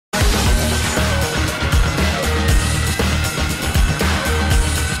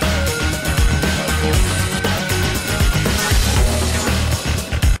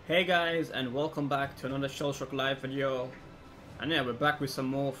Hey guys, and welcome back to another ShellShock live video. And yeah, we're back with some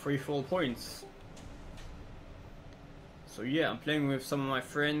more free-for-all points. So yeah, I'm playing with some of my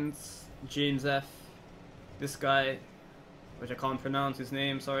friends, James F, this guy, which I can't pronounce his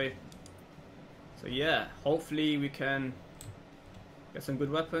name, sorry. So yeah, hopefully we can get some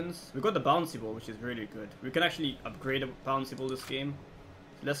good weapons. We got the bouncy ball, which is really good. We can actually upgrade a bouncy ball this game.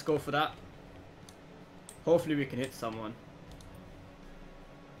 So let's go for that. Hopefully we can hit someone.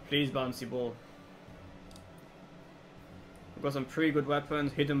 Please, bouncy ball. We've got some pretty good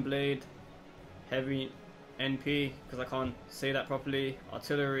weapons. Hidden blade, heavy NP, because I can't say that properly.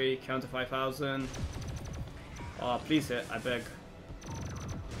 Artillery, counter 5000. Oh, please hit, I beg.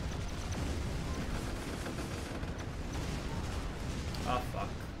 Oh fuck,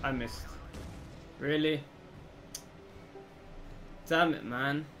 I missed. Really? Damn it,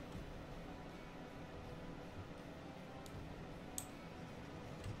 man.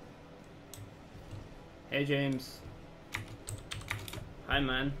 Hey James. Hi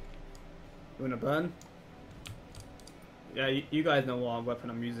man. You wanna burn? Yeah, you guys know what weapon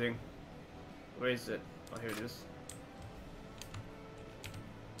I'm using. Where is it? Oh, here it is.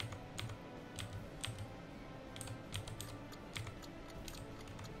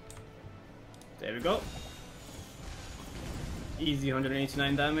 There we go. Easy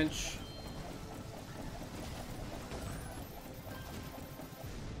 189 damage.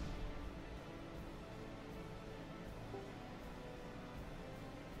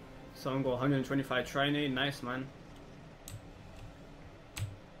 Someone got 125 trinade, nice man.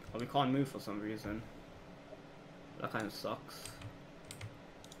 Oh, we can't move for some reason. That kind of sucks.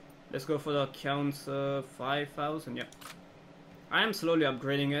 Let's go for the counter 5000, yep. I am slowly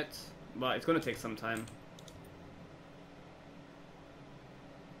upgrading it, but it's gonna take some time.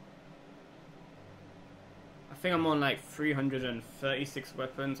 I think I'm on like 336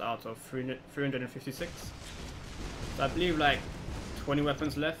 weapons out of 356. So I believe like 20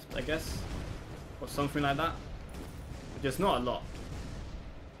 weapons left, I guess, or something like that. But just not a lot.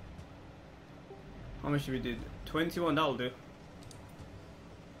 How much did we do? 21, that'll do.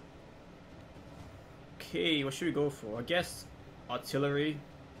 Okay, what should we go for? I guess artillery.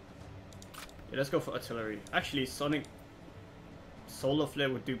 Yeah, let's go for artillery. Actually, sonic solar flare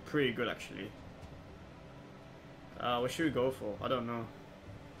would do pretty good, actually. What should we go for? I don't know.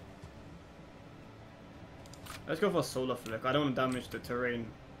 Let's go for solar flare. I don't want to damage the terrain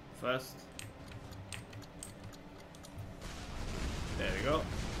first. There we go.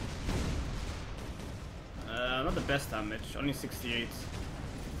 Not the best damage, only 68.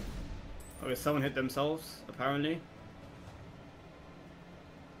 Okay, someone hit themselves, apparently.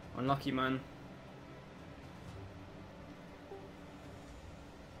 Unlucky, man.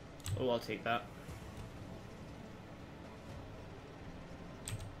 Oh, I'll take that.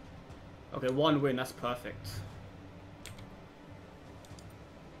 Okay, one win, that's perfect.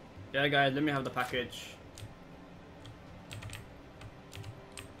 Yeah guys, let me have the package.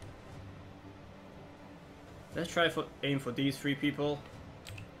 Let's try for aim for these three people.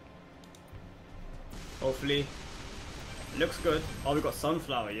 Hopefully. Looks good. Oh, we got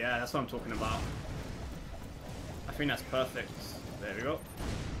sunflower, yeah, that's what I'm talking about. I think that's perfect. There we go.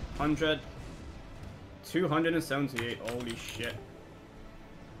 100. 278, holy shit.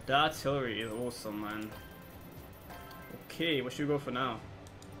 The artillery is awesome, man. Okay, what should we go for now?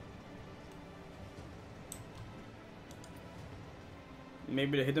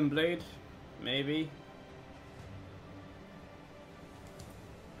 Maybe the hidden blade? Maybe.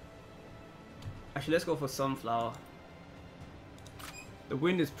 Actually, let's go for sunflower. The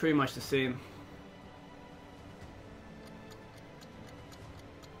wind is pretty much the same.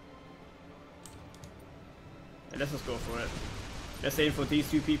 Yeah, let's just go for it. Let's aim for these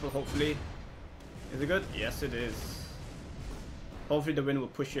two people, hopefully. Is it good? Yes, it is. Hopefully the wind will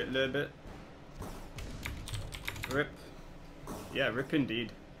push it a little bit. Rip. Yeah, rip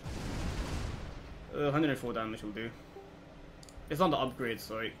indeed. 104 damage will do. It's not the upgrade,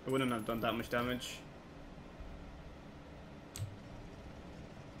 so it wouldn't have done that much damage.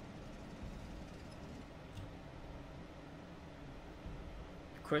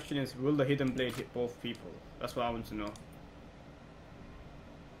 The question is, will the hidden blade hit both people? That's what I want to know.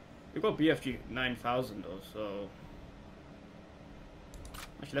 We've got BFG 9000 though, so...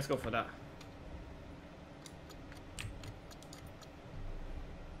 Actually, let's go for that.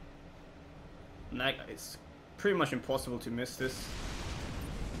 Like, it's pretty much impossible to miss this.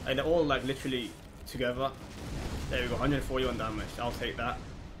 Like, they're all like literally together. There we go, 141 damage. I'll take that.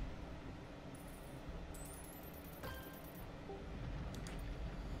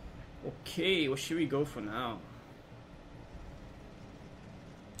 Okay, what should we go for now?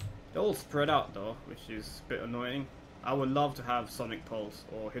 They're all spread out though, which is a bit annoying. I would love to have Sonic Pulse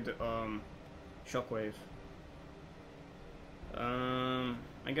or Shockwave.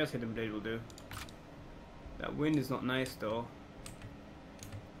 I guess Hidden Blade will do. That wind is not nice though.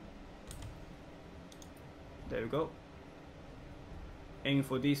 There we go. Aiming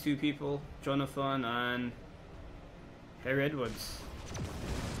for these two people, Jonathan and Harry Edwards.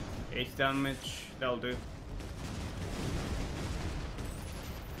 80 damage, that'll do.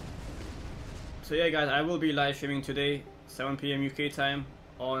 So yeah guys, I will be live streaming today, 7 PM UK time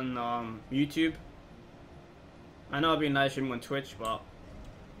on YouTube. I know I've been live streaming on Twitch, but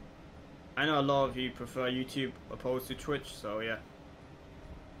I know a lot of you prefer YouTube opposed to Twitch, so yeah.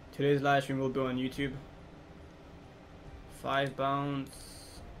 Today's live stream will be on YouTube. 5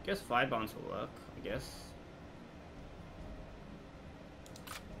 bounce. I guess 5 bounce will work, I guess.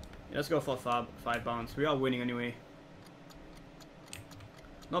 Yeah, let's go for 5 bounce. We are winning anyway.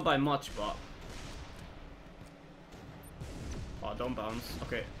 Not by much, but... Oh, don't bounce.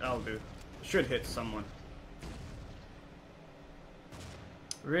 Okay, that'll do. Should hit someone.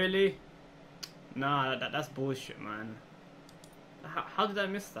 Really? Nah, that's bullshit, man. How did I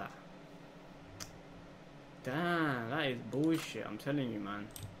miss that? Damn, that is bullshit, I'm telling you, man.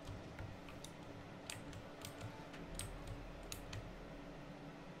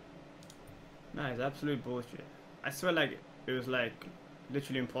 That is absolute bullshit. I swear like it was like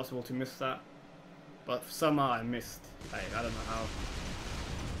literally impossible to miss that. But somehow I missed. Like, I don't know how.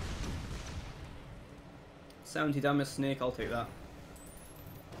 70 damage snake, I'll take that.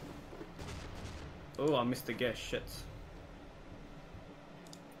 Oh, I missed the guess, shit.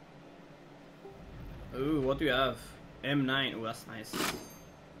 Ooh, what do we have? M9, oh that's nice.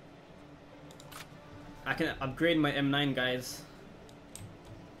 I can upgrade my M9, guys.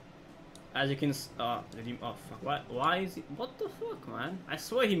 As you can, oh fuck, why is he, what the fuck, man? I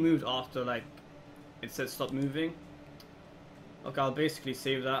swear he moved after, like, it said stop moving. Okay, I'll basically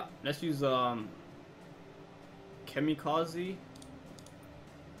save that. Let's use, Kamikaze.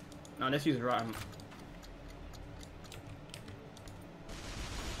 No, let's use Ram.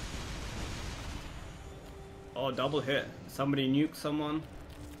 Oh, double hit. Somebody nuked someone.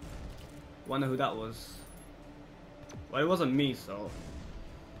 Wonder who that was. Well, it wasn't me, so.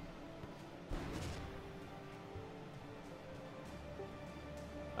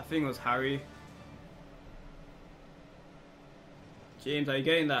 I think it was Harry. James, are you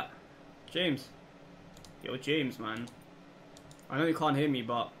getting that? James. Yo, James, man. I know you can't hear me,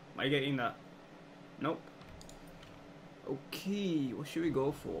 but are you getting that? Nope. Okay, what should we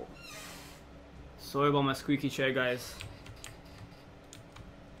go for? Sorry about my squeaky chair, guys.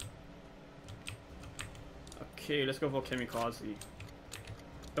 Okay, let's go for Kamikaze.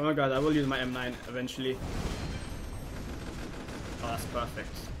 Oh my god, I will use my M9 eventually. Oh, that's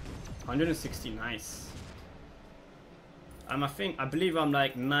perfect. 160, nice. I believe I'm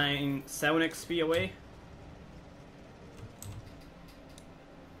like 7 XP away.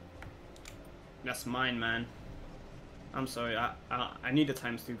 That's mine, man. I'm sorry, I need the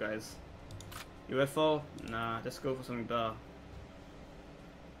 ×2, guys. UFO? Nah, let's go for something better.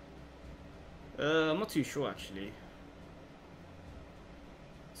 I'm not too sure actually.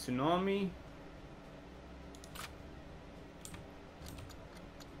 Tsunami?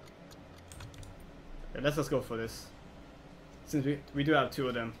 Yeah, let's just go for this. Since we do have 2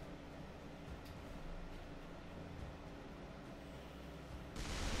 of them.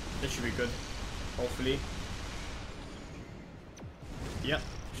 This should be good. Hopefully. Yep,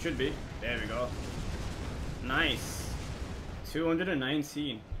 should be. There we go. Nice.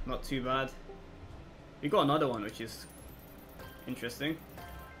 219. Not too bad. We got another one, which is interesting.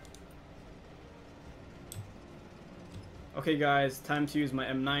 Okay guys, time to use my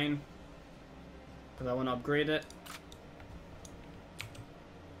M9 because I want to upgrade it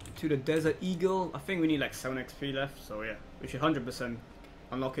to the Desert Eagle. I think we need like 7 XP left, so yeah, we should 100%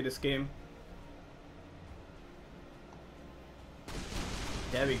 unlock it this game.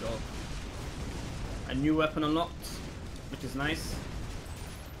 There we go. A new weapon unlocked, which is nice.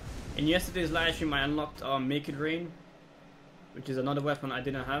 In yesterday's live stream I unlocked Make It Rain, which is another weapon I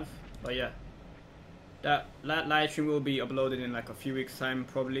didn't have, but yeah. That live stream will be uploaded in like a few weeks time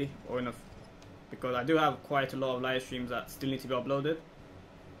probably, or in because I do have quite a lot of live streams that still need to be uploaded.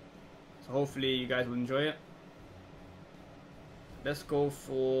 So hopefully you guys will enjoy it. Let's go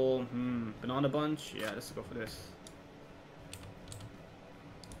for Banana Bunch. Yeah, let's go for this.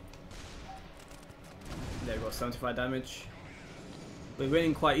 There we go, 75 damage. We're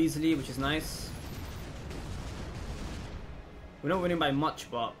winning quite easily, which is nice. We're not winning by much,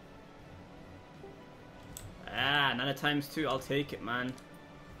 but another ×2, I'll take it, man.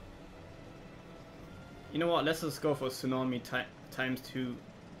 You know what? Let's just go for Tsunami times 2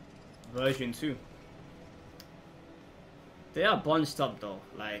 version 2. They are bunched up though.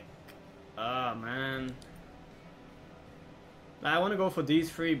 Like, man. I want to go for these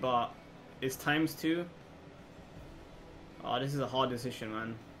 3, but it's times 2. Oh, this is a hard decision,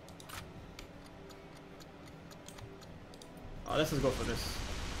 man. Oh, let's just go for this.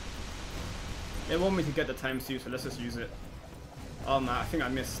 They want me to get the times 2, so let's just use it. Oh man, I think I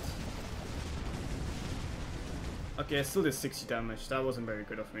missed. Okay, I still did 60 damage. That wasn't very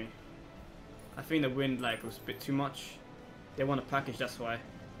good of me. I think the wind like was a bit too much. They want a package, that's why.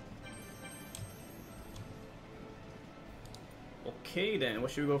 Okay then,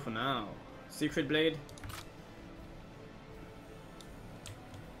 what should we go for now? Secret Blade?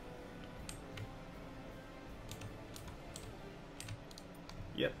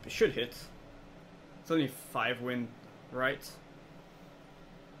 Yep, it should hit. It's only 5 wind, right?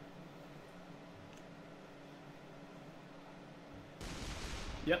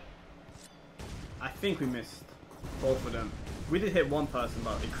 Yep. I think we missed both of them. We did hit one person,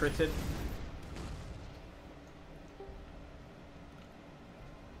 but it critted.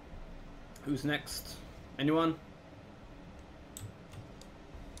 Who's next? Anyone?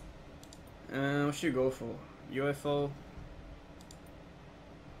 What should we go for? UFO?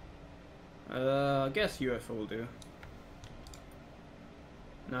 I guess UFO will do.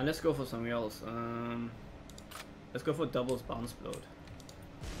 Now let's go for something else. Let's go for doubles bounce load.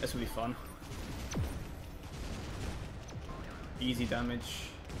 This will be fun. Easy damage.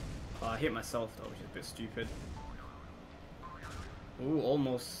 I hit myself though, which is a bit stupid. Ooh,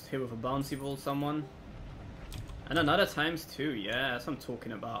 almost hit with a bouncy ball someone. And another times 2, yeah, that's what I'm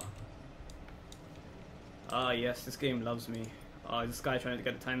talking about. Ah yes, this game loves me. Is this guy trying to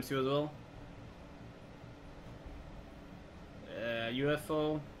get the times 2 as well?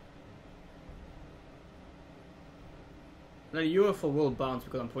 UFO. The UFO will bounce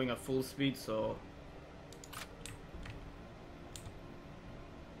because I'm putting at full speed, so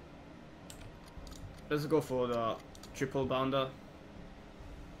let's go for the triple bounder.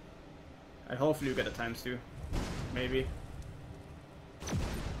 And hopefully we get the times 2. Maybe.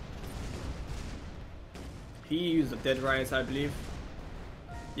 He used the dead rise, I believe.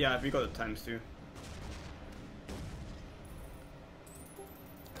 Yeah, we got the times 2.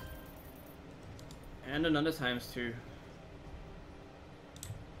 And another times 2.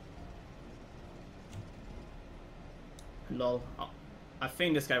 Lol. Oh, I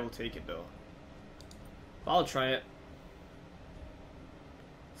think this guy will take it though. But I'll try it.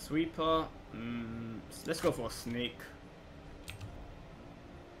 Sweeper. Let's go for a snake.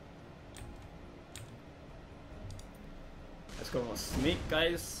 Let's go for a snake,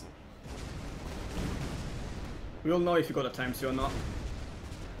 guys. We'll know if you got a times 2 or not.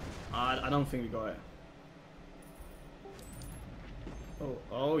 I don't think we got it.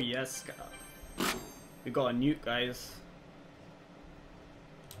 Oh yes. We got a nuke, guys.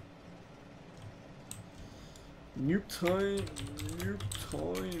 Nuke time, nuke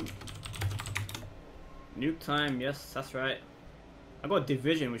time. Nuke time, yes, that's right. I got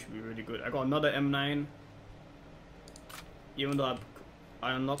Division, which would be really good. I got another M9. Even though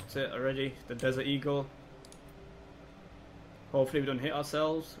I unlocked it already, the Desert Eagle. Hopefully we don't hit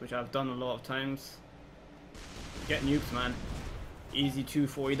ourselves, which I've done a lot of times. Get nuked, man. Easy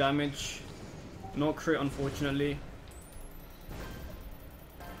 240 damage. No crit, unfortunately.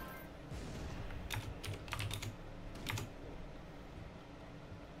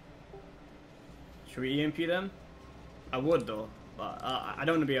 Should we EMP them? I would though, but I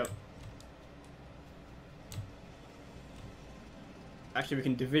don't want to be a... Actually, we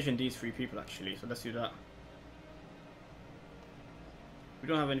can division these 3 people actually, so let's do that. We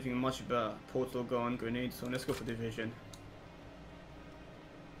don't have anything much better. Portal gun, grenades, so let's go for division.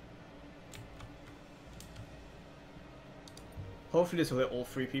 Hopefully this will hit all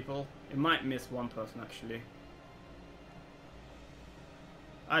 3 people. It might miss 1 person actually.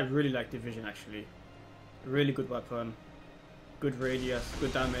 I really like division actually. Really good weapon. Good radius,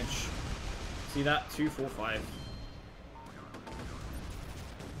 good damage. See that? 2, 4, 5.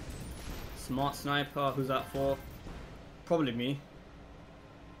 Smart sniper, who's that for? Probably me.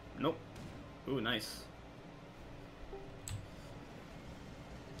 Nope. Ooh, nice.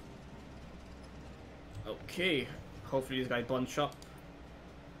 Okay. Hopefully this guy bunch up.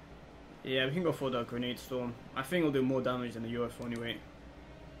 Yeah, we can go for the grenade storm. I think it'll do more damage than the UFO anyway.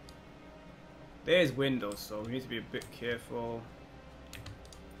 There's windows, so we need to be a bit careful.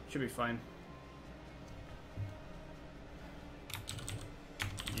 Should be fine.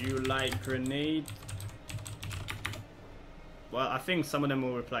 You like grenade? Well, I think some of them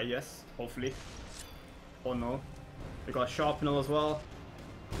will reply yes, hopefully. Oh no. We got Sharpener as well.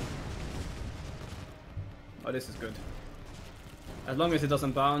 Oh, this is good. As long as it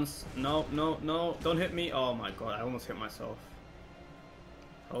doesn't bounce. No, no, no. Don't hit me. Oh my god, I almost hit myself.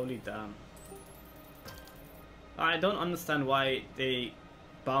 Holy damn. I don't understand why they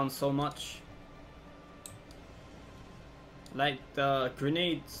bounce so much. Like, the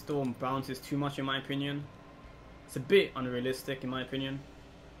grenade storm bounces too much in my opinion. It's a bit unrealistic in my opinion.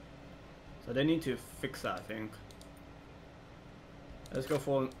 So they need to fix that, I think. Let's go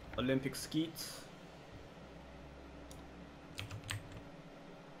for Olympic Skeet.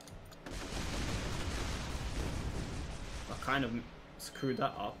 I kind of screwed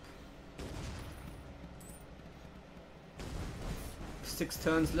that up. 6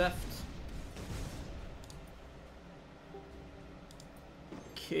 turns left.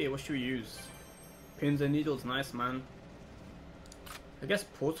 Okay, what should we use? Pins and needles, nice man. I guess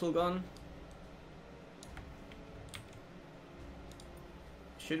portal gun.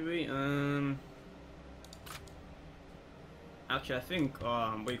 Should we? Actually, I think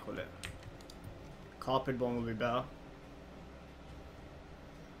what do you call it? Carpet bomb will be better.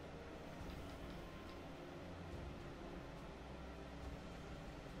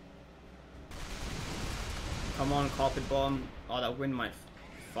 Come on, carpet bomb. Oh, that wind might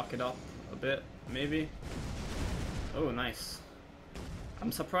fuck it up a bit, maybe. Oh, nice.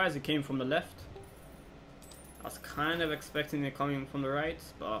 I'm surprised it came from the left. I was kind of expecting it coming from the right,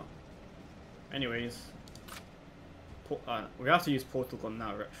 but anyways. We have to use portal gun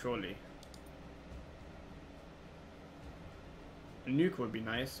now, surely. A nuke would be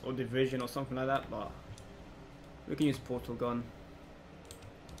nice, or division or something like that, but we can use portal gun.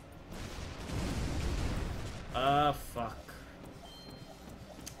 Fuck.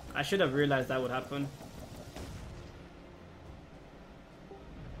 I should have realized that would happen.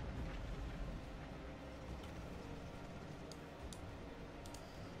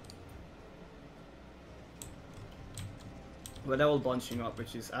 But they're all bunching up,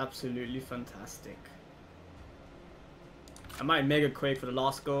 which is absolutely fantastic. I might Mega Quake for the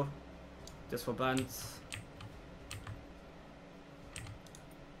last go, just for bands.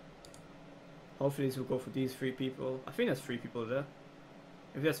 Hopefully this will go for these 3 people. I think there's 3 people there.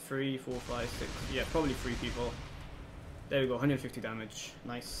 If there's 3, 4, 5, 6, yeah, probably 3 people. There we go, 150 damage,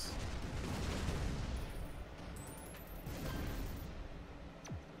 nice.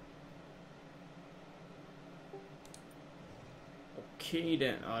 Okay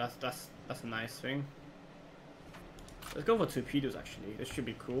then, oh that's a nice thing. Let's go for torpedoes actually, this should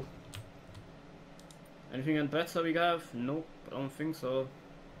be cool. Anything better we have? Nope, I don't think so.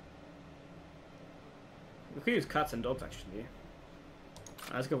 We could use cats and dogs actually.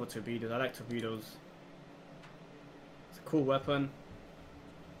 Let's go for torpedoes, I like torpedoes. It's a cool weapon.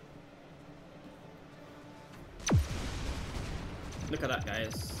 Look at that,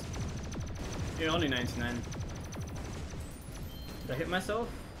 guys. You're only 99. Did I hit myself?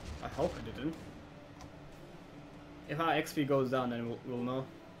 I hope I didn't. If our XP goes down, then we'll know.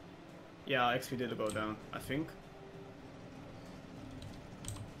 Yeah, our XP did go down, I think.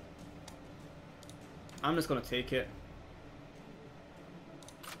 I'm just gonna take it.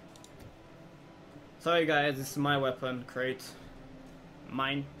 Sorry guys, this is my weapon, crate.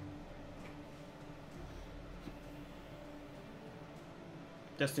 Mine.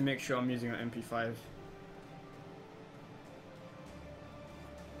 Just to make sure I'm using an MP5.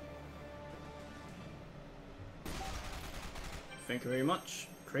 Thank you very much.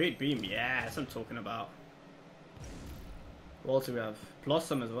 Great beam, yeah, that's what I'm talking about. What else do we have?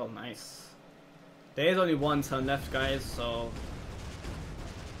 Blossom as well, nice. There is only 1 turn left, guys, so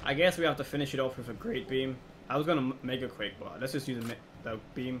I guess we have to finish it off with a great beam. I was gonna Mega Quake, but let's just use the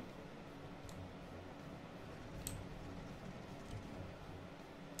beam.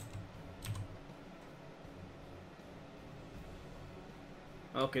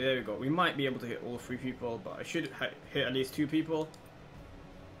 Okay, there we go. We might be able to hit all 3 people, but I should hit at least 2 people.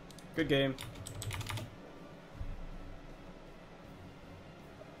 Good game.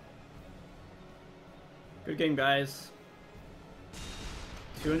 Good game, guys.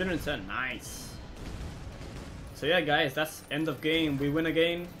 210, nice. So yeah, guys, that's end of game. We win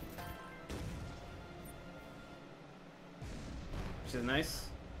again, which is nice.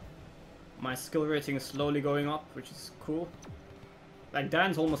 My skill rating is slowly going up, which is cool. Like,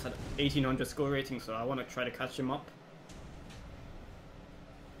 Dan's almost at 1800 skill rating, so I want to try to catch him up.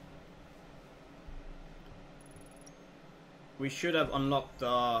 We should have unlocked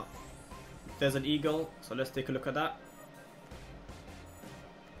the Desert Eagle, so let's take a look at that.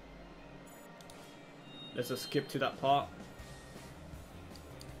 Let's just skip to that part.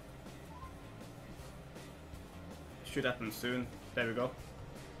 Should happen soon. There we go.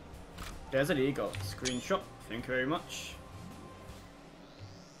 There's an Eagle. Screenshot. Thank you very much.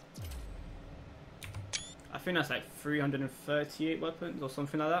 I think that's like 338 weapons or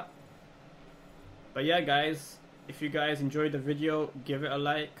something like that. But yeah, guys, if you guys enjoyed the video, give it a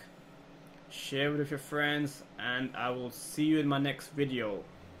like, share it with your friends, and I will see you in my next video.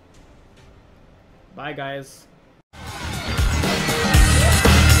 Bye, guys.